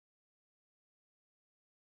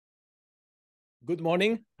Good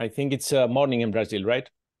morning. I think it's morning in Brazil, right?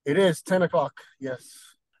 It is 10 o'clock, yes.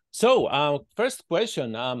 So, first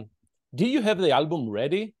question, do you have the album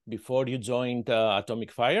ready before you joined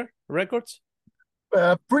Atomic Fire Records?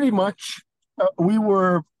 Pretty much. We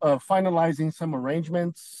were finalizing some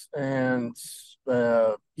arrangements and,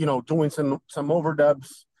 doing some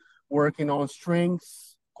overdubs, working on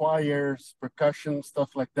strings, choirs, percussion, stuff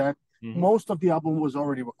like that. Most of the album was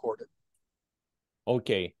already recorded.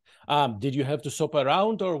 Okay. Did you have to shop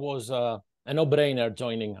around, or was a no-brainer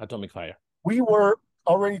joining Atomic Fire? We were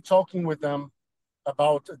already talking with them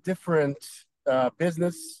about a different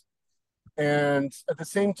business. And at the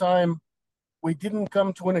same time, we didn't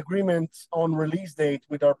come to an agreement on release date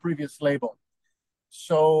with our previous label.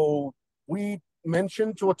 So we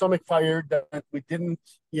mentioned to Atomic Fire that we didn't,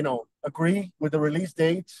 agree with the release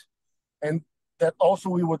date, and that also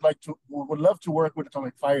we would love to work with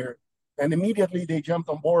Atomic Fire. And immediately they jumped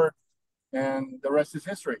on board, and the rest is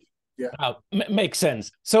history. Yeah. Makes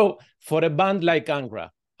sense. So for a band like Angra,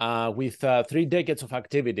 with 3 decades of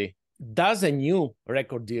activity, does a new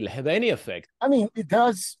record deal have any effect? I mean, it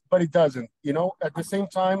does, but it doesn't. At the same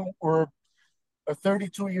time, we're a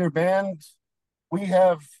 32-year band. We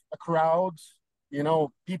have a crowd,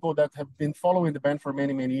 people that have been following the band for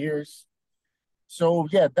many, many years. So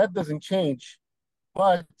yeah, that doesn't change.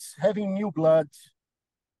 But having new blood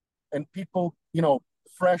and people,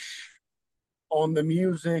 fresh on the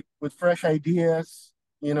music with fresh ideas,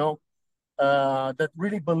 that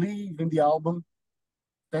really believe in the album,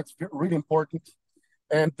 that's really important.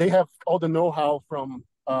 And they have all the know-how from,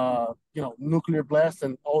 Nuclear Blast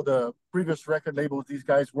and all the previous record labels these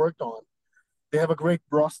guys worked on. They have a great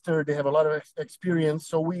roster. They have a lot of experience.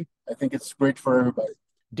 So I think it's great for everybody.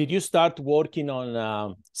 Did you start working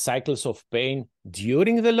on Cycles of Pain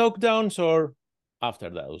during the lockdowns or after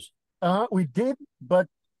those? We did, but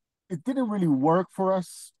it didn't really work for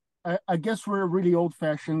us. I guess we're really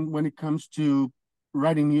old-fashioned when it comes to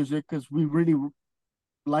writing music, because we really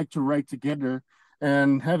like to write together.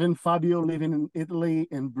 And having Fabio living in Italy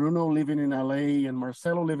and Bruno living in LA and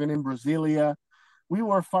Marcelo living in Brasilia, we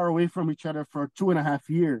were far away from each other for 2.5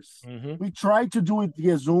 years. We tried to do it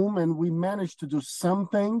via Zoom, and we managed to do some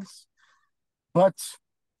things, but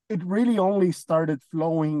it really only started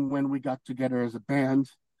flowing when we got together as a band.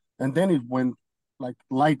 And then it went like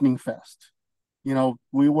lightning fast.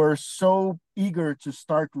 We were so eager to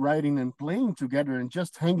start writing and playing together and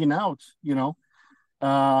just hanging out.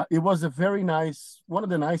 It was a very nice, one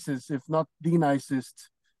of the nicest, if not the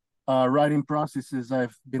nicest, writing processes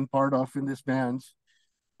I've been part of in this band.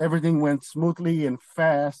 Everything went smoothly and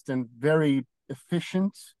fast and very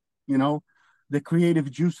efficient. The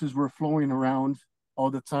creative juices were flowing around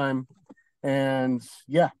all the time. And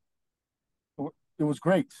yeah, it was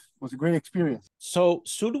great. It was a great experience. So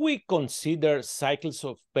should we consider Cycles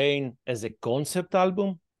of Pain as a concept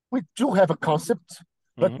album? We do have a concept,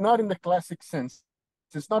 but not in the classic sense.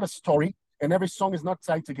 It's not a story, and every song is not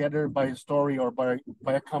tied together by a story or by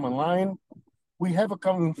a common line. We have a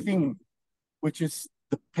common theme, which is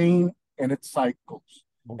the pain and its cycles.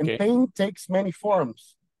 And pain takes many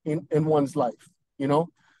forms in one's life.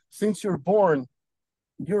 Since you're born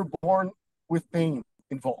with pain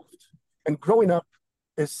involved. And growing up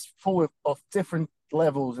is full of different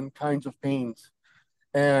levels and kinds of pains.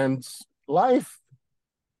 And life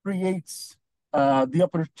creates the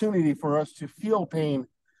opportunity for us to feel pain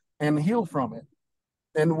and heal from it.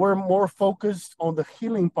 And we're more focused on the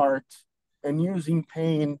healing part and using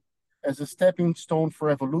pain as a stepping stone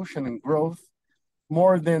for evolution and growth,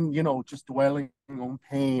 more than, just dwelling on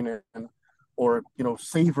pain or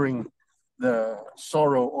savoring the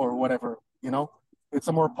sorrow or whatever. It's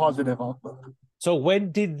a more positive outlook. So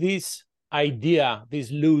when did this idea, this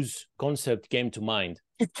loose concept came to mind?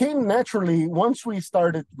 It came naturally once we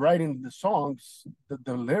started writing the songs,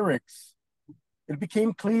 the lyrics. It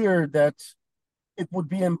became clear that it would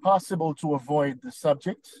be impossible to avoid the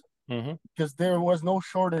subject, because there was no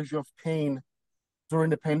shortage of pain during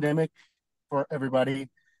the pandemic for everybody.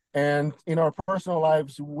 And in our personal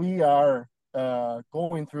lives, we are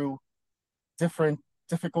going through different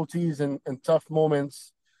difficulties and tough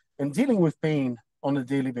moments and dealing with pain on a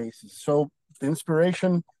daily basis. So the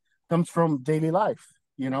inspiration comes from daily life,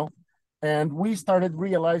 and we started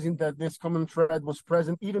realizing that this common thread was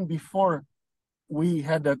present even before we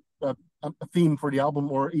had a theme for the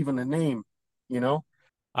album or even a name.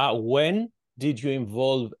 When did you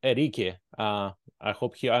involve Enrique? I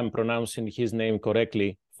hope I'm pronouncing his name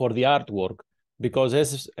correctly, for the artwork, because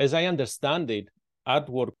as I understand it,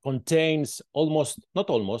 artwork contains not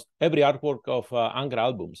almost, every artwork of Angra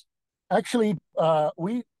albums. Actually,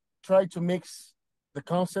 we tried to mix the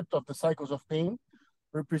concept of the cycles of pain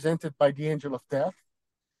represented by the angel of death.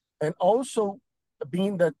 And also,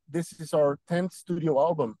 being that this is our 10th studio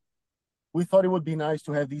album, we thought it would be nice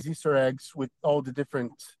to have these Easter eggs with all the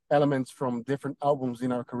different elements from different albums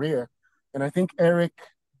in our career. And I think Eric,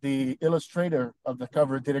 the illustrator of the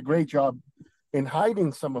cover, did a great job in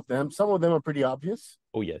hiding some of them. Some of them are pretty obvious.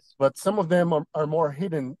 Oh, yes. But some of them are more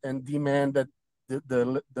hidden and demand that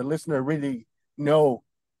the listener really know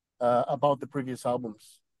about the previous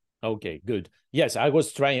albums. Okay, good. Yes, I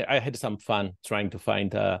had some fun trying to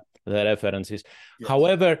find the references. Yes.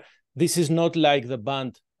 However, this is not like the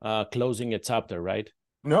band closing a chapter, right?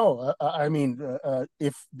 No, I mean,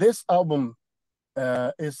 if this album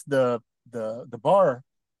is the bar,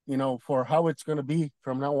 for how it's going to be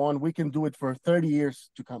from now on, we can do it for 30 years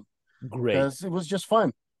to come. Great. Because it was just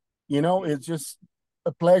fun. It's just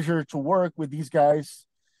a pleasure to work with these guys.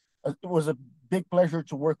 It was a big pleasure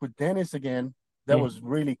to work with Dennis again. That was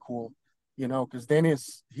really cool, because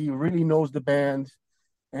Dennis, he really knows the band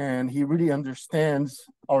and he really understands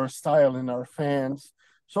our style and our fans.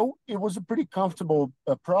 So it was a pretty comfortable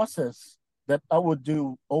process that I would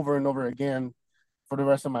do over and over again for the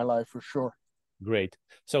rest of my life, for sure. Great.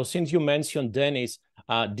 So since you mentioned Dennis,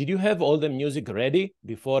 did you have all the music ready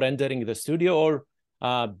before entering the studio, or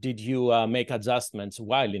did you make adjustments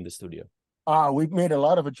while in the studio? We've made a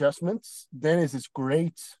lot of adjustments. Dennis is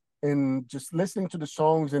great in just listening to the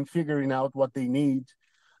songs and figuring out what they need,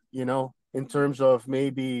 in terms of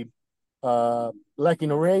maybe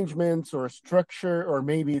lacking arrangements or structure or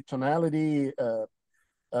maybe tonality,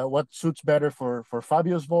 what suits better for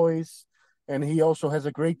Fabio's voice. And he also has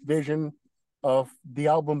a great vision of the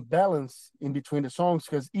album balance in between the songs,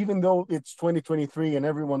 because even though it's 2023 and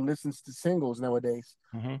everyone listens to singles nowadays,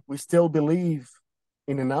 we still believe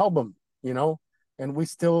in an album, and we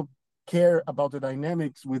still care about the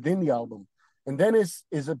dynamics within the album. And then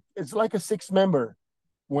it's like a sixth member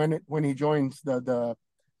when he joins the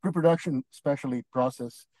pre-production especially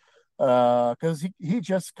process, because he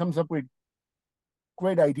just comes up with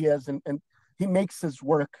great ideas and he makes us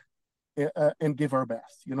work and give our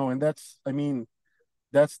best, and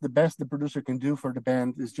that's the best the producer can do for the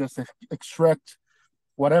band, is just extract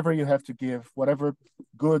whatever you have to give, whatever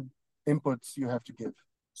good inputs you have to give.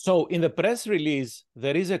 So in the press release,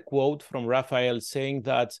 there is a quote from Raphael saying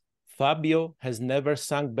that Fabio has never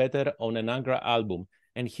sung better on an Angra album.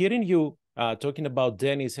 And hearing you talking about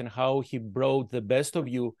Dennis and how he brought the best of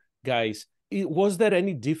you guys, was there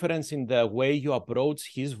any difference in the way you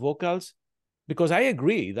approach his vocals? Because I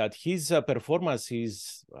agree that his performance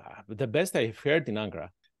is the best I've heard in Angra.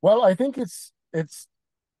 Well, I think it's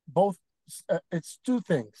both. It's two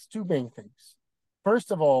main things.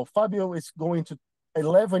 First of all, Fabio is going to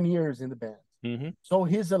 11 years in the band. So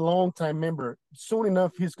he's a long-time member. Soon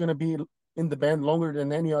enough, he's going to be in the band longer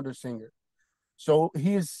than any other singer. So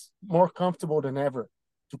he's more comfortable than ever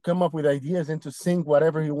to come up with ideas and to sing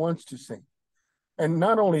whatever he wants to sing. And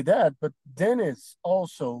not only that, but Dennis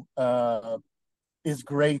also is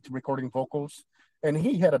great recording vocals. And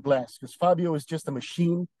he had a blast because Fabio is just a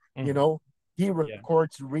machine, He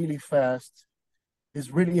records really fast.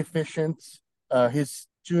 He's really efficient. His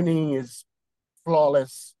tuning is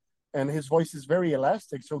flawless, and his voice is very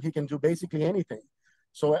elastic, so he can do basically anything.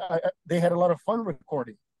 So they had a lot of fun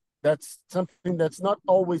recording. That's something that's not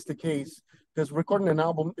always the case, because recording an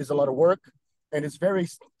album is a lot of work, and it's very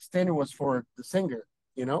strenuous for the singer,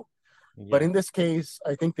 But in this case,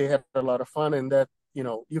 I think they had a lot of fun, and that,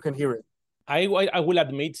 you can hear it. I will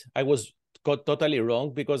admit I was totally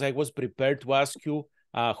wrong, because I was prepared to ask you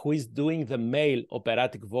who is doing the male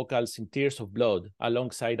operatic vocals in Tears of Blood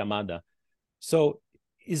alongside Amanda. So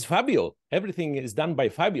is Fabio, everything is done by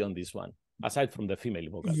Fabio on this one, aside from the female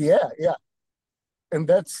vocals. Yeah. And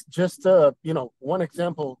that's just, one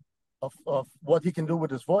example of what he can do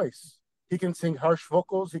with his voice. He can sing harsh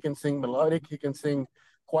vocals, he can sing melodic, he can sing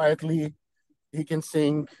quietly, he can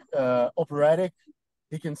sing operatic,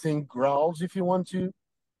 he can sing growls if you want to.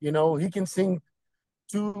 He can sing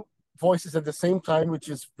two voices at the same time, which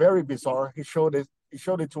is very bizarre. He showed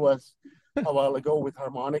it to us a while ago with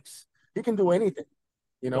harmonics. He can do anything.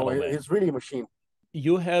 He's really a machine.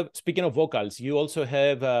 You have, speaking of vocals, you also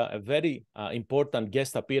have a very important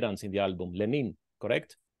guest appearance in the album, Lenin,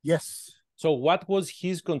 correct? Yes. So what was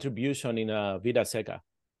his contribution in Vida Seca?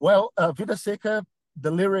 Well, Vida Seca,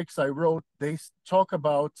 the lyrics I wrote, they talk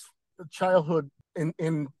about childhood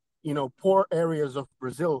in poor areas of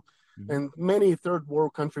Brazil. And many third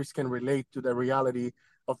world countries can relate to the reality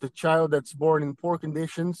of the child that's born in poor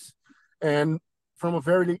conditions. And from a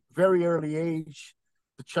very, very early age,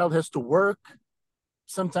 the child has to work,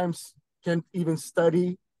 sometimes can't even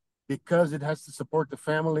study because it has to support the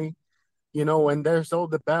family, you know, and there's all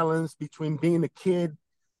the balance between being a kid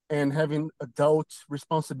and having adult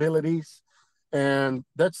responsibilities. And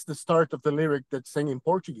that's the start of the lyric that's sang in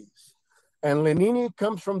Portuguese. And Lenine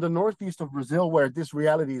comes from the northeast of Brazil, where this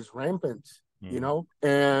reality is rampant, you know,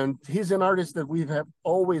 and he's an artist that we have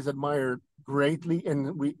always admired greatly, and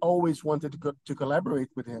we always wanted to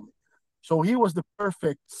collaborate with him. So he was the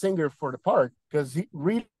perfect singer for the part because he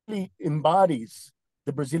really embodies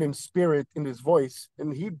the Brazilian spirit in his voice, and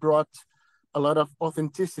he brought a lot of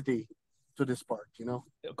authenticity to this part, you know.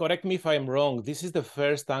 Correct me if I'm wrong. This is the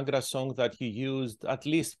first Angra song that you used, at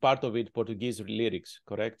least part of it, Portuguese lyrics,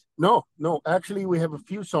 correct? No, no. Actually, we have a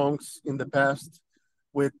few songs in the past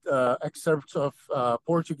with excerpts of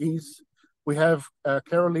Portuguese. We have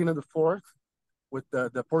Carolina the Fourth with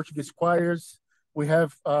the Portuguese choirs. We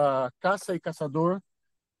have Caça e Caçador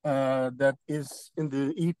that is in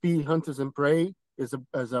the EP Hunters and Prey, is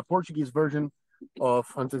a Portuguese version of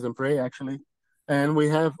Hunters and Prey, actually. And we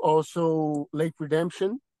have also Late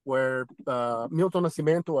Redemption, where Milton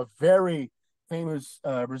Nascimento, a very famous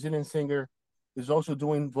Brazilian singer, is also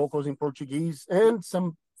doing vocals in Portuguese, and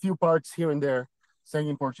some few parts here and there sang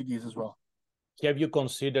in Portuguese as well. Have you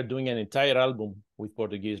considered doing an entire album with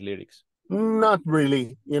Portuguese lyrics? Not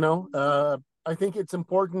really, you know. I think it's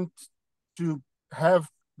important to have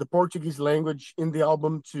the Portuguese language in the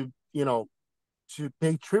album to, you know, to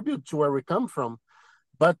pay tribute to where we come from.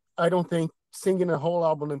 But I don't think singing a whole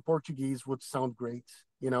album in Portuguese would sound great,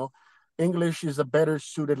 you know. English is a better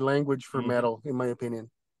suited language for metal, in my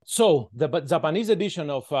opinion. So the Japanese edition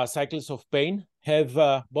of Cycles of Pain have,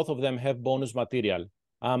 both of them have bonus material.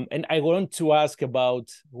 And I want to ask about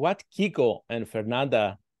what Kiko and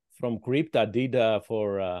Fernanda from Crypta did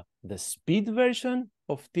for the speed version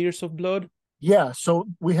of Tears of Blood. Yeah, so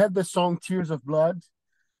we had the song Tears of Blood,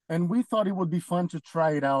 and we thought it would be fun to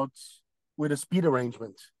try it out with a speed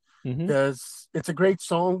arrangement because it's a great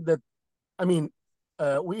song that, I mean,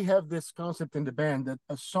 we have this concept in the band that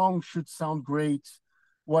a song should sound great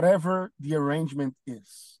whatever the arrangement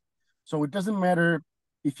is. So it doesn't matter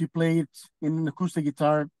if you play it in an acoustic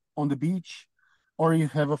guitar on the beach or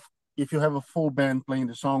if you have a full band playing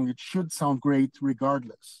the song, it should sound great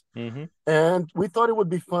regardless. And we thought it would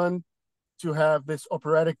be fun to have this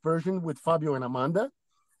operatic version with Fabio and Amanda.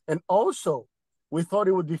 And also, we thought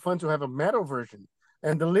it would be fun to have a metal version.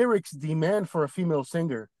 And the lyrics demand for a female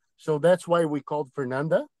singer. So that's why we called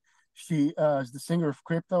Fernanda. She is the singer of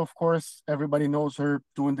Crypta, of course. Everybody knows her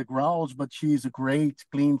doing the growls, but she's a great,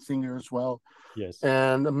 clean singer as well. Yes.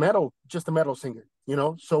 And just a metal singer, you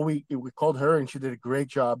know? So we called her and she did a great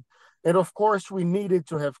job. And of course, we needed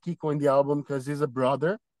to have Kiko in the album because he's a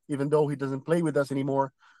brother, even though he doesn't play with us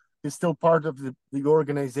anymore. He's still part of the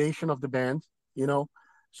organization of the band, you know?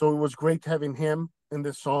 So it was great having him in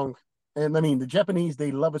this song. And I mean, the Japanese,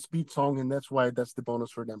 they love a speed song, and that's why that's the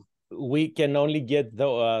bonus for them. We can only get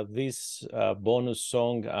this bonus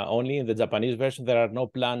song only in the Japanese version. There are no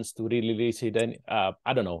plans to release it.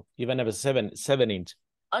 I don't know, even have a 7-inch.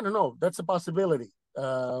 I don't know. That's a possibility.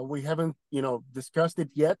 We haven't, you know, discussed it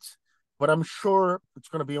yet, but I'm sure it's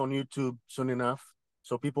going to be on YouTube soon enough.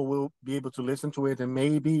 So people will be able to listen to it, and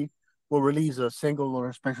maybe we'll release a single or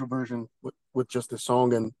a special version with just the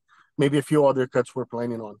song and maybe a few other cuts we're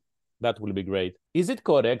planning on. That will be great. Is it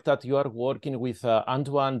correct that you are working with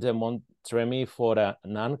Antoine de Montremy for an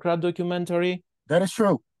Angra documentary? That is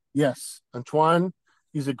true. Yes. Antoine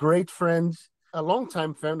is a great friend, a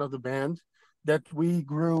longtime fan of the band that we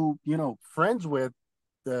grew, you know, friends with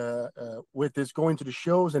this going to the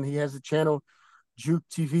shows, and he has a channel, Juke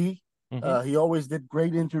TV. He always did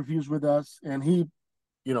great interviews with us, and he,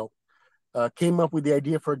 you know, came up with the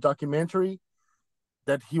idea for a documentary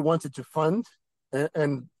that he wanted to fund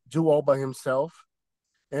and do all by himself.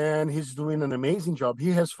 And he's doing an amazing job.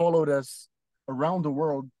 He has followed us around the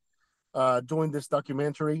world doing this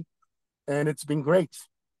documentary, and it's been great,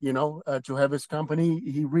 you know, to have his company.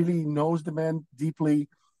 He really knows the band deeply.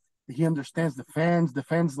 He understands the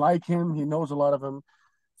fans like him. He knows a lot of them.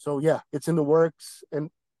 So yeah, it's in the works, and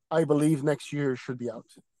I believe next year should be out.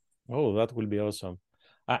 Oh, that will be awesome.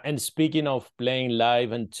 And speaking of playing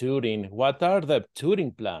live and touring, what are the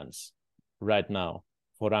touring plans right now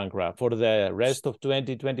for Angra for the rest of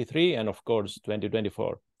 2023 and of course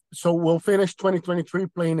 2024? So we'll finish 2023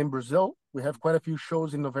 playing in Brazil. We have quite a few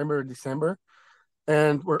shows in November and December,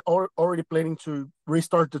 and we're already planning to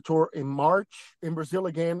restart the tour in March in Brazil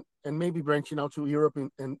again, and maybe branching out to Europe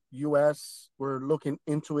and US. We're looking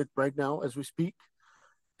into it right now as we speak.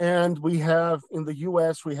 And we have in the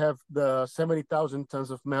US, we have the 70,000 tons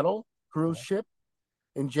of metal cruise ship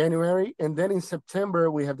in January. And then in September,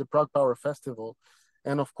 we have the Prague Power Festival.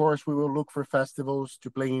 And of course, we will look for festivals to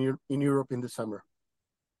play in Europe in the summer.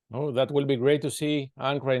 Oh, that will be great to see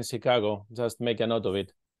Angra in Chicago. Just make a note of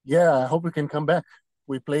it. Yeah, I hope we can come back.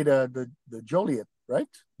 We played the Joliet, right?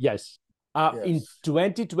 Yes. Yes. In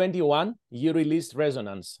 2021, you released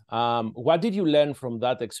Resonance. What did you learn from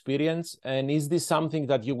that experience? And is this something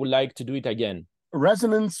that you would like to do it again?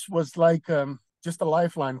 Resonance was like just a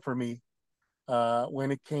lifeline for me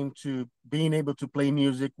when it came to being able to play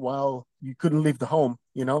music while you couldn't leave the home,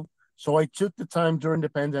 you know? So I took the time during the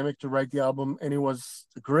pandemic to write the album, and it was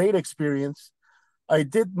a great experience. I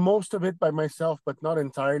did most of it by myself, but not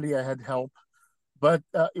entirely. I had help. But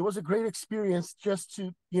it was a great experience just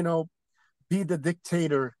to, you know, be the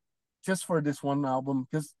dictator just for this one album.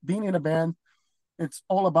 Because being in a band, it's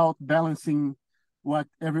all about balancing what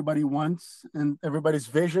everybody wants and everybody's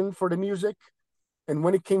vision for the music. And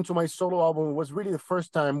when it came to my solo album, it was really the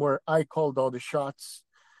first time where I called all the shots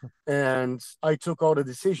and I took all the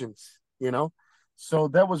decisions, you know? So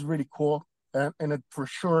that was really cool. And for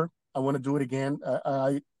sure, I want to do it again.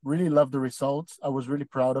 I really love the results. I was really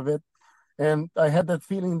proud of it. And I had that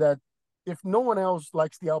feeling that if no one else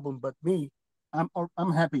likes the album but me,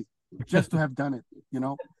 I'm happy just to have done it, you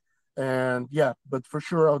know? And yeah, but for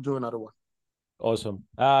sure, I'll do another one. Awesome.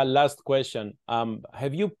 Last question.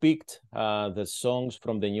 Have you picked the songs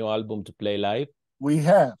from the new album to play live? We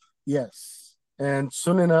have, yes. And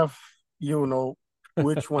soon enough, you know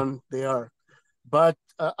which one they are. But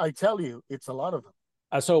I tell you, it's a lot of them.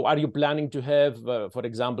 So are you planning to have, for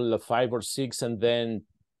example, a 5 or 6 and then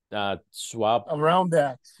swap? Around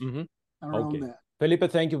that. Mm-hmm. Around Okay. that.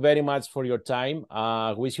 Felipe, thank you very much for your time.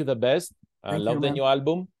 Wish you the best. Thank Love you, the man. new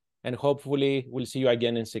album. And hopefully we'll see you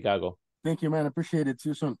again in Chicago. Thank you, man. Appreciate it. See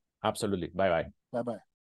you soon. Absolutely. Bye-bye. Bye-bye.